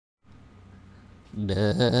Drop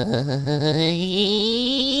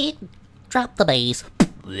the bass.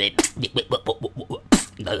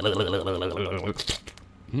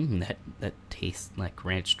 That tastes like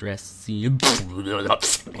ranch dressing.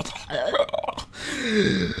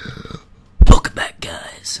 Welcome back,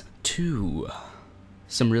 guys, to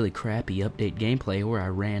some really crappy update gameplay where I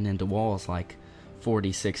ran into walls like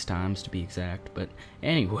 46 times to be exact. But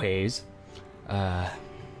anyways,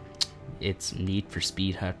 it's Need for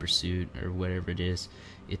Speed Hot Pursuit or whatever it is.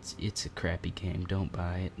 It's a crappy game. Don't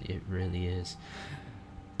buy it. It really is.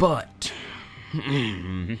 But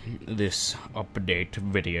this update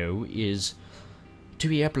video is to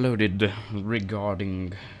be uploaded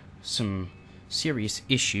regarding some serious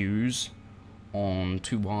issues on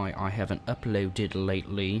to why I haven't uploaded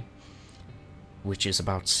lately, which is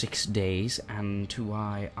about 6 days, and to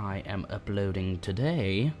why I am uploading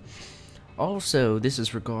today. Also, this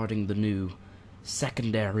is regarding the new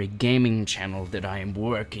secondary gaming channel that I am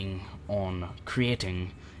working on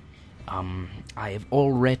creating. I have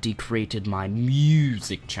already created my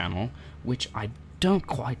music channel, which I don't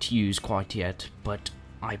quite use quite yet, but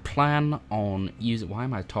I plan on using. Why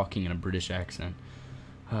am I talking in a British accent?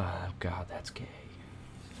 Oh god, that's gay.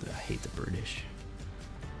 I hate the British.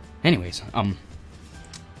 Anyways,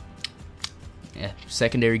 yeah,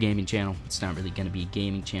 secondary gaming channel. It's not really gonna be a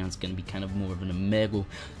gaming channel. It's gonna be kind of more of an omegle,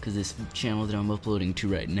 because this channel that I'm uploading to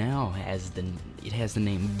right now has the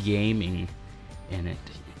name gaming in it,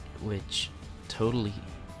 which totally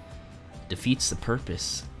defeats the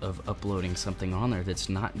purpose of uploading something on there that's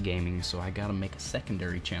not gaming. So I gotta make a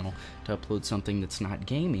secondary channel to upload something that's not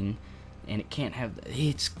gaming, and it can't have.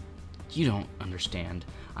 You don't understand.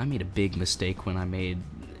 I made a big mistake when I made.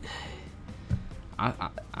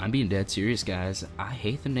 I'm being dead serious, guys. I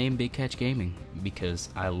hate the name BigCatchGaming because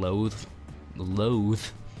I loathe,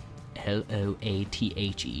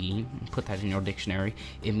 L-O-A-T-H-E. Put that in your dictionary.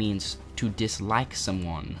 It means to dislike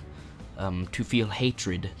someone, to feel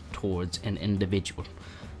hatred towards an individual.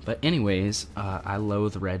 But anyways, I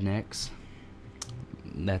loathe rednecks.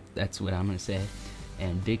 That's what I'm gonna say.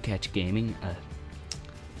 And BigCatchGaming,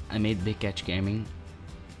 I made BigCatchGaming.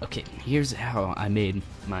 Okay, here's how I made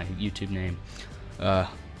my YouTube name.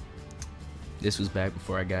 This was back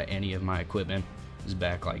before I got any of my equipment. It was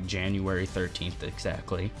back like January 13th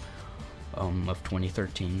exactly, of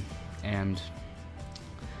 2013, and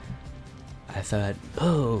I thought,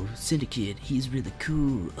 oh, Syndicate, he's really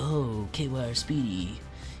cool. Oh, KYR Speedy,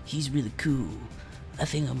 he's really cool. I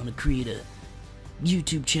think I'm gonna create a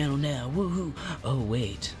YouTube channel now, woohoo! Oh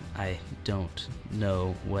wait, I don't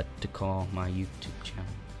know what to call my YouTube channel.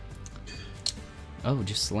 Oh,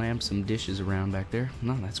 just slammed some dishes around back there.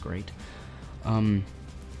 No, that's great.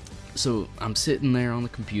 So I'm sitting there on the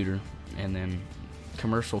computer, and then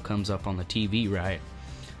commercial comes up on the TV, right?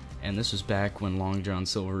 And this was back when Long John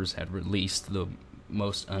Silver's had released the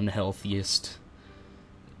most unhealthiest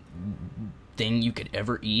thing you could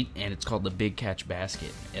ever eat, and it's called the Big Catch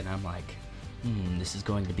Basket. And I'm like, this is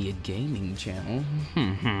going to be a gaming channel.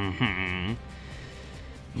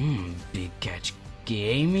 Big Catch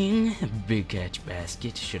Gaming? Big Catch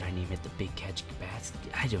Basket? Should I name it the Big Catch Basket?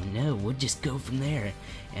 I don't know. We'll just go from there.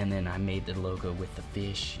 And then I made the logo with the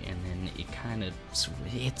fish, and then it kind of,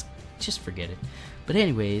 it's, just forget it. But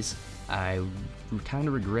anyways, I kind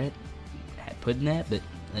of regret putting that, but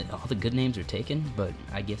all the good names are taken, but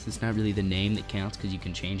I guess it's not really the name that counts because you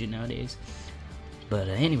can change it nowadays. But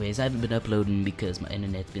anyways, I haven't been uploading because my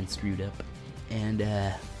internet's been screwed up, and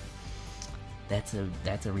that's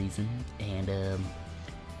a reason. And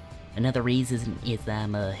another reason is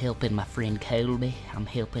I'm helping my friend Colby. I'm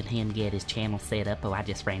helping him get his channel set up. Oh, I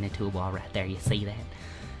just ran into a wall right there. You see that?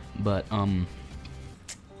 But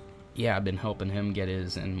yeah, I've been helping him get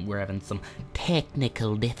his, and we're having some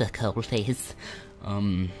technical difficulties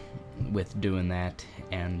with doing that.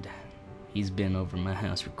 And he's been over my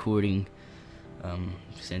house recording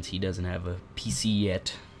since he doesn't have a PC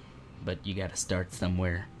yet. But you gotta start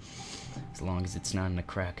somewhere, as long as it's not in a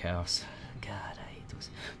crack house. God, I hate those.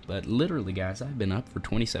 But literally, guys, I've been up for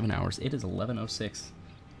 27 hours. It is 11:06.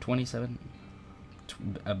 27?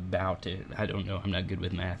 About it. I don't know. I'm not good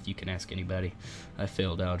with math. You can ask anybody. I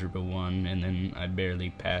failed Algebra 1, and then I barely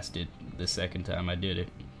passed it the second time I did it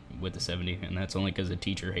with the 70, and that's only because the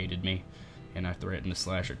teacher hated me, and I threatened to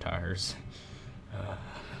slash her tires.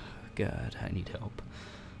 God, I need help.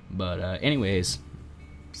 But anyways,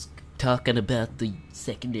 talking about the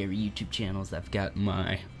secondary YouTube channels, I've got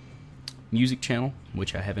my music channel,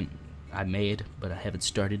 which I made, but I haven't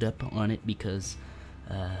started up on it because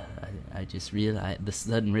I just realized the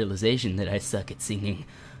sudden realization that I suck at singing.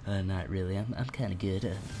 Not really. I'm kind of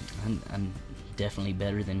good. I'm definitely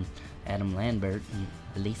better than Adam Lambert. And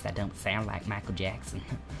at least I don't sound like Michael Jackson.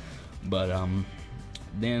 But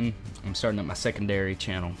then I'm starting up my secondary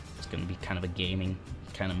channel. It's gonna be kind of a gaming,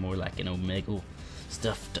 kind of more like an Omegle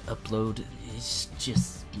stuff to upload. It's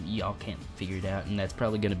just y'all can't figure it out, and that's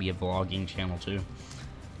probably gonna be a vlogging channel too.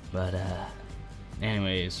 But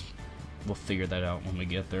anyways, we'll figure that out when we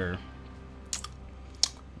get there.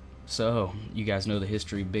 So you guys know the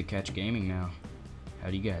history of BigCatchGaming now. How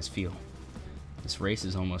do you guys feel? This race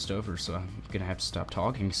is almost over, so I'm gonna have to stop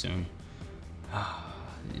talking soon.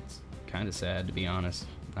 It's kind of sad, to be honest.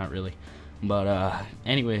 Not really. But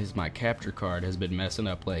anyways, my capture card has been messing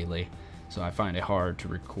up lately, so I find it hard to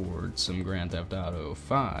record some Grand Theft Auto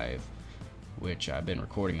 5, which I've been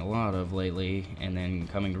recording a lot of lately, and then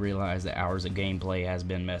coming to realize that hours of gameplay has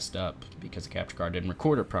been messed up because the capture card didn't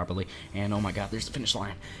record it properly, and oh my god, there's the finish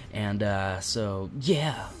line. And so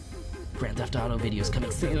yeah, Grand Theft Auto videos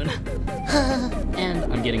coming soon.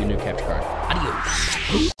 And I'm getting a new capture card.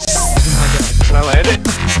 Adios. Can I land it?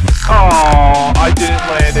 Oh, I didn't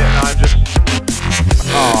land it.